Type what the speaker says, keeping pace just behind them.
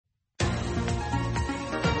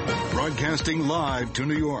Broadcasting live to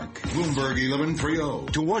New York, Bloomberg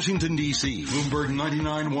 1130. To Washington, D.C., Bloomberg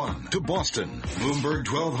 99.1. To Boston,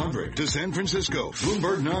 Bloomberg 1200. To San Francisco,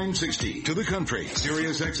 Bloomberg 960. To the country,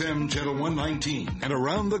 Sirius XM Channel 119. And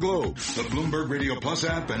around the globe, the Bloomberg Radio Plus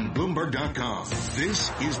app and Bloomberg.com. This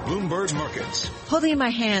is Bloomberg Markets. Holding in my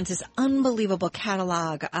hands this unbelievable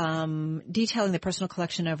catalog detailing the personal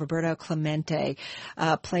collection of Roberto Clemente.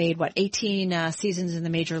 Played, 18 seasons in the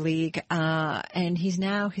Major League, and he's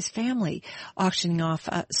now his family auctioning off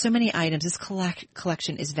so many items. This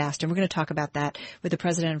collection is vast, and we're going to talk about that with the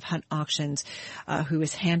president of Hunt Auctions, who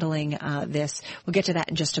is handling this. We'll get to that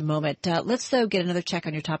in just a moment. Let's, though, get another check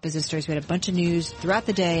on your top business stories. We had a bunch of news throughout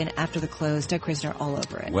the day and after the close. Doug Krisner all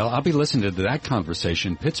over it. Well, I'll be listening to that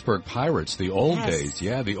conversation. Pittsburgh Pirates, the old days.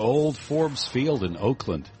 Yeah, the old Forbes Field in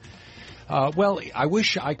Oakland. Well, I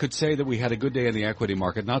wish I could say that we had a good day in the equity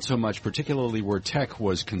market. Not so much, particularly where tech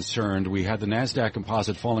was concerned. We had the NASDAQ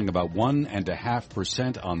composite falling about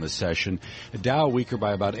 1.5% on the session. Dow weaker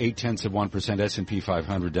by about 0.8%. S&P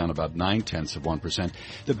 500 down about 0.9%.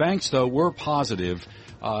 The banks, though, were positive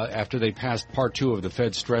after they passed Part 2 of the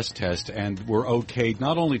Fed stress test and were okayed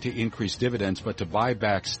not only to increase dividends but to buy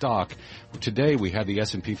back stock. Today we had the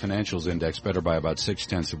S&P Financials Index better by about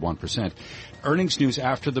 0.6%. Earnings news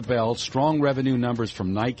after the bell. Strong revenue numbers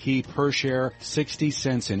from Nike per share, 60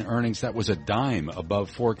 cents in earnings. That was a dime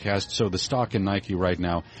above forecast. So the stock in Nike right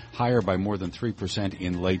now higher by more than 3%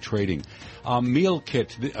 in late trading. Meal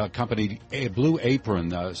kit company Blue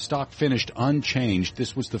Apron stock finished unchanged.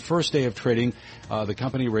 This was the first day of trading. The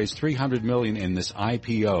company raised $300 million in this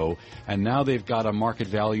IPO, and now they've got a market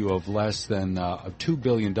value of less than $2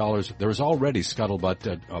 billion. There's already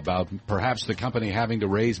scuttlebutt about perhaps the company having to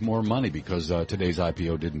raise more money because today's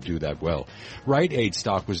IPO didn't do that well. Rite Aid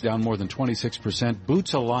stock was down more than 26%.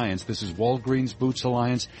 Boots Alliance, this is Walgreens Boots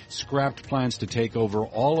Alliance, scrapped plans to take over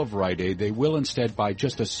all of Rite Aid. They will instead buy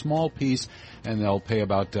just a small piece, and they'll pay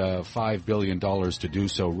about $5 billion to do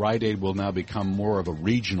so. Rite Aid will now become more of a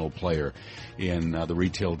regional player in the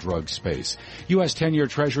retail drug space. U.S. 10-year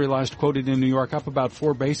Treasury last quoted in New York up about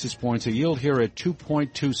 4 basis points, a yield here at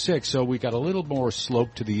 2.26, so we got a little more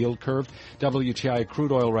slope to the yield curve. WTI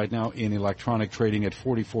crude oil right now in electronic trading at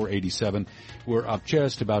 44.87. We're up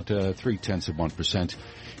just about 0.3%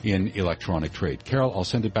 in electronic trade. Carol, I'll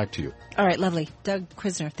send it back to you. All right, lovely. Doug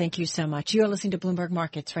Krisner, thank you so much. You are listening to Bloomberg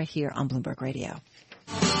Markets right here on Bloomberg Radio.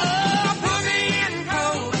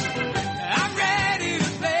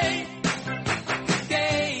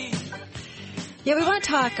 Yeah, we want to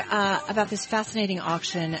talk about this fascinating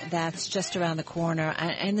auction that's just around the corner,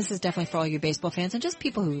 and this is definitely for all you baseball fans and just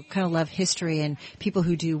people who kind of love history and people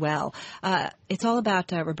who do well. It's all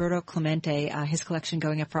about Roberto Clemente, his collection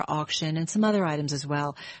going up for auction, and some other items as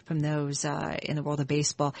well from those in the world of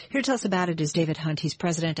baseball. Here to tell us about it is David Hunt. He's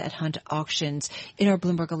president at Hunt Auctions in our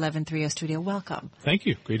Bloomberg 1130 studio. Welcome. Thank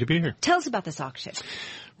you. Great to be here. Tell us about this auction.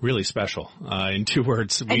 Really special, in 2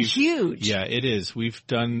 words. And huge. Yeah, it is. We've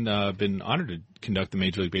been honored to conduct the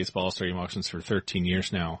Major League Baseball All-Star Auctions for 13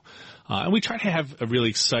 years now. And we try to have a really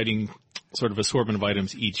exciting sort of assortment of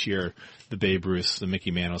items each year, the Babe Ruths, the Mickey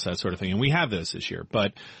Mantles, that sort of thing. And we have those this year.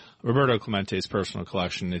 But Roberto Clemente's personal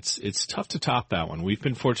collection, it's tough to top that one. We've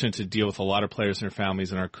been fortunate to deal with a lot of players and their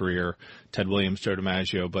families in our career, Ted Williams, Joe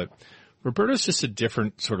DiMaggio, but Roberto's just a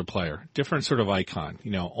different sort of player, different sort of icon,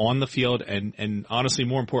 on the field and honestly,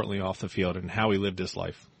 more importantly, off the field and how he lived his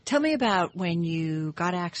life. Tell me about when you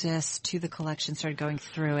got access to the collection, started going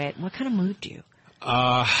through it. What kind of moved you?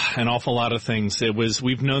 An awful lot of things.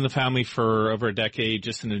 We've known the family for over a decade,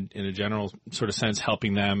 just in a general sort of sense,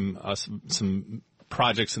 helping them, some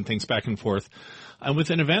projects and things back and forth. And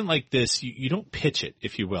with an event like this, you don't pitch it,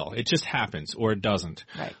 if you will. It just happens, or it doesn't.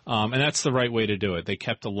 Right. And that's the right way to do it. They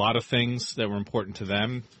kept a lot of things that were important to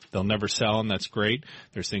them. They'll never sell them. That's great.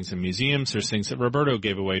 There's things in museums. There's things that Roberto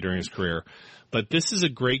gave away during his career. But this is a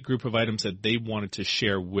great group of items that they wanted to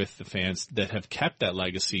share with the fans that have kept that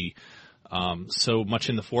legacy so much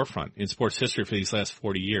in the forefront in sports history for these last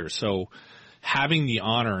 40 years. So having the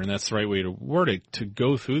honor, and that's the right way to word it, to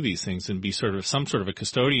go through these things and be sort of some sort of a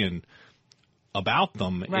custodian about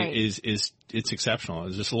them, right, is it's exceptional.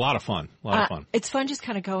 It's just a lot of fun. It's fun just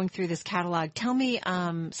kind of going through this catalog. Tell me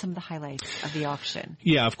some of the highlights of the auction.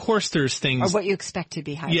 Yeah, of course there's things. Or what you expect to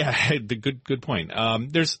be highlights. Yeah, good point.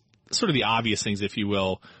 There's sort of the obvious things, if you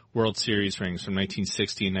will. World Series rings from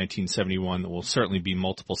 1960 and 1971 that will certainly be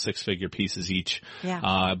multiple 6-figure pieces each.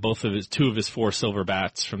 Yeah. Two of his 4 silver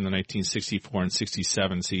bats from the 1964 and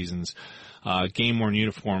 67 seasons. game-worn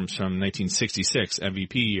uniforms from 1966,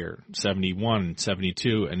 MVP year, 71, 72,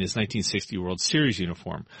 and his 1960 World Series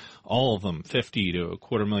uniform. All of them $50,000 to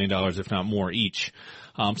 $250,000, if not more, each.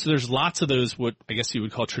 So there's lots of those, what I guess you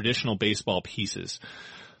would call traditional baseball pieces.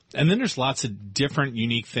 And then there's lots of different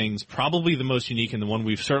unique things. Probably the most unique and the one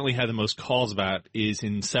we've certainly had the most calls about is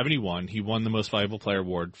in 71. He won the Most Valuable Player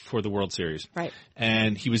award for the World Series. Right.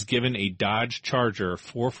 And he was given a Dodge Charger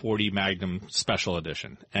 440 Magnum Special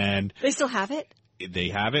Edition. And they still have it? They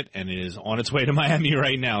have it, and it is on its way to Miami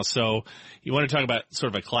right now. So you want to talk about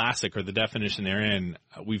sort of a classic or the definition therein.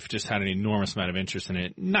 We've just had an enormous amount of interest in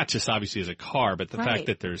it, not just obviously as a car, but the fact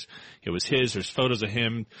that it was his. There's photos of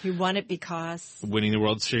him. He won it because winning the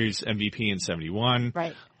World Series MVP in 71.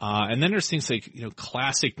 Right. And then there's things like,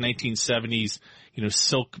 classic 1970s,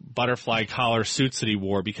 silk butterfly collar suits that he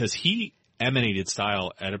wore because he emanated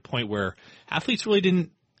style at a point where athletes really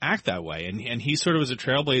didn't act that way. And he sort of was a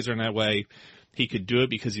trailblazer in that way. He could do it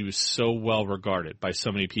because he was so well regarded by so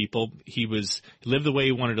many people. He lived the way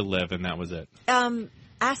he wanted to live, and that was it.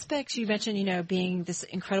 Aspects you mentioned, being this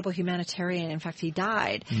incredible humanitarian. In fact, he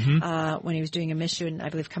died when he was doing a mission, I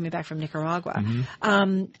believe, coming back from Nicaragua.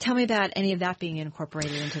 Tell me about any of that being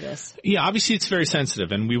incorporated into this. Yeah, obviously it's very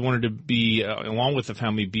sensitive, and we wanted to be, along with the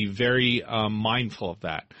family, be very mindful of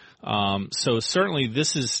that. So certainly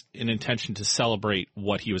this is an intention to celebrate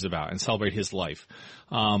what he was about and celebrate his life.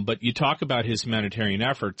 But you talk about his humanitarian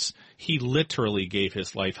efforts. He literally gave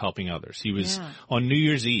his life helping others. He was on New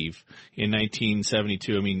Year's Eve in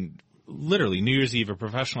 1972. I mean, literally New Year's Eve, a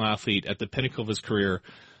professional athlete at the pinnacle of his career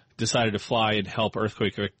decided to fly and help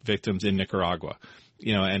earthquake victims in Nicaragua,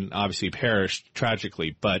 and obviously perished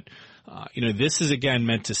tragically. But, this is again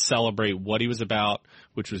meant to celebrate what he was about,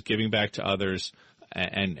 which was giving back to others.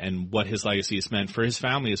 And what his legacy has meant for his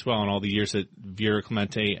family as well, and all the years that Roberto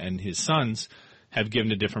Clemente and his sons have given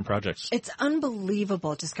to different projects. It's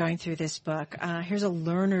unbelievable just going through this book. Here's a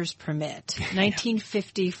learner's permit,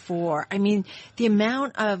 1954. I mean, the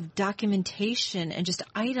amount of documentation and just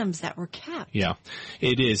items that were kept. Yeah,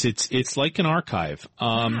 it is. It's like an archive.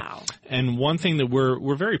 Wow. And one thing that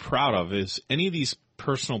we're very proud of is any of these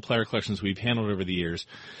personal player collections we've handled over the years.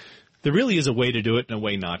 There really is a way to do it and a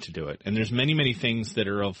way not to do it. And there's many, many things that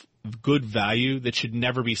are of good value that should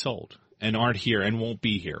never be sold and aren't here and won't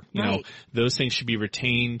be here. Those things should be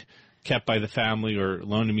retained, kept by the family or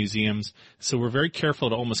loaned to museums. So we're very careful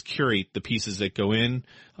to almost curate the pieces that go in,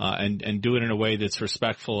 and do it in a way that's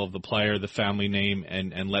respectful of the player, the family name,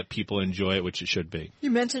 and let people enjoy it, which it should be. You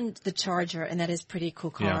mentioned the Charger, and that is a pretty cool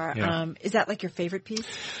car. Yeah. Is that like your favorite piece?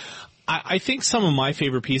 I think some of my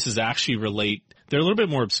favorite pieces actually relate. They're a little bit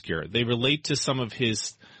more obscure. They relate to some of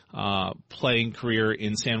his playing career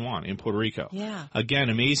in San Juan, in Puerto Rico. Yeah. Again,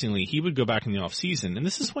 amazingly, he would go back in the off season, and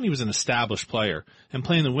this is when he was an established player and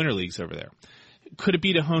playing the winter leagues over there. Could it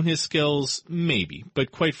be to hone his skills? Maybe.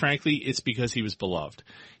 But quite frankly, it's because he was beloved.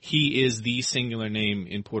 He is the singular name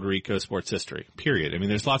in Puerto Rico sports history, period. I mean,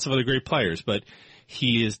 there's lots of other great players, but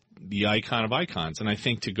he is the icon of icons. And I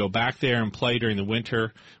think to go back there and play during the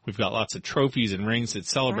winter, we've got lots of trophies and rings that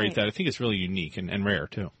celebrate that. I think it's really unique and rare,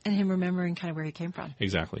 too. And him remembering kind of where he came from.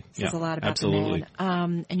 Exactly. Says a lot about absolutely. the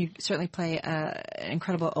man. And you certainly play an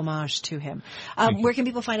incredible homage to him. Where can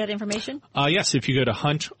people find out information? Yes, if you go to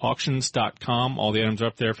huntauctions.com, all the items are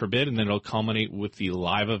up there for bid, and then it'll culminate with the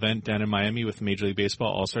live event down in Miami with the Major League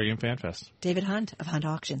Baseball All-Star Game Fan Fest. David Hunt of Hunt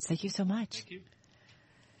Auctions, thank you so much. Thank you.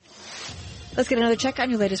 Let's get another check on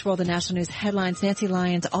your latest world and national news headlines. Nancy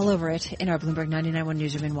Lyons all over it in our Bloomberg 99.1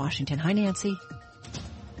 newsroom in Washington. Hi, Nancy.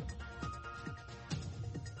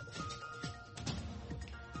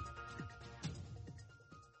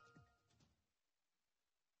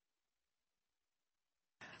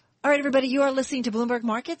 All right, everybody, you are listening to Bloomberg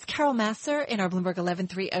Markets. Carol Massar in our Bloomberg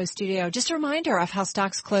 1130 studio. Just a reminder of how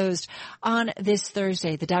stocks closed on this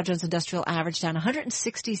Thursday. The Dow Jones Industrial Average down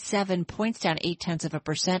 167 points, down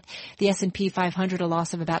 0.8%. The S&P 500 a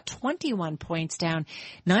loss of about 21 points, down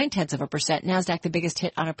 0.9%. NASDAQ, the biggest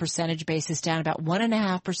hit on a percentage basis, down about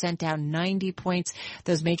 1.5%, down 90 points.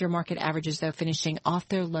 Those major market averages, though, finishing off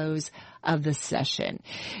their lows of the session.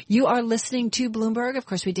 You are listening to Bloomberg. Of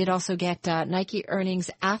course, we did also get Nike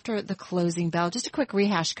earnings after the closing bell. Just a quick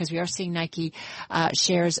rehash because we are seeing Nike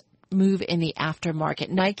shares move in the aftermarket.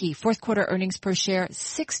 Nike, fourth quarter earnings per share,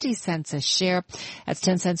 60 cents a share. That's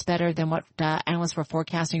 10 cents better than what analysts were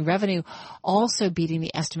forecasting. Revenue also beating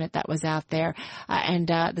the estimate that was out there. And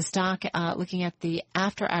the stock, looking at the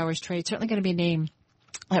after hours trade, certainly going to be a name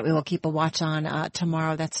that we will keep a watch on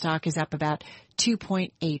tomorrow. That stock is up about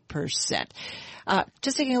 2.8%.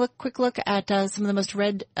 Just taking a quick look at some of the most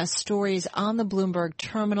read stories on the Bloomberg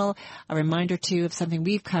terminal. A reminder, too, of something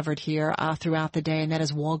we've covered here throughout the day, and that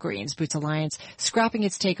is Walgreens Boots Alliance scrapping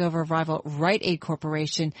its takeover of rival Rite Aid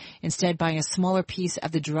Corporation, instead buying a smaller piece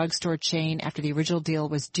of the drugstore chain after the original deal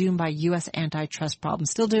was doomed by U.S. antitrust problems.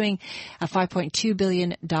 Still doing a $5.2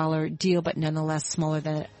 billion deal, but nonetheless smaller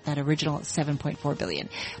than that original $7.4 billion.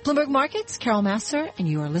 Bloomberg Markets, Carol Massar, and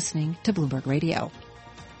you are listening to Bloomberg Radio.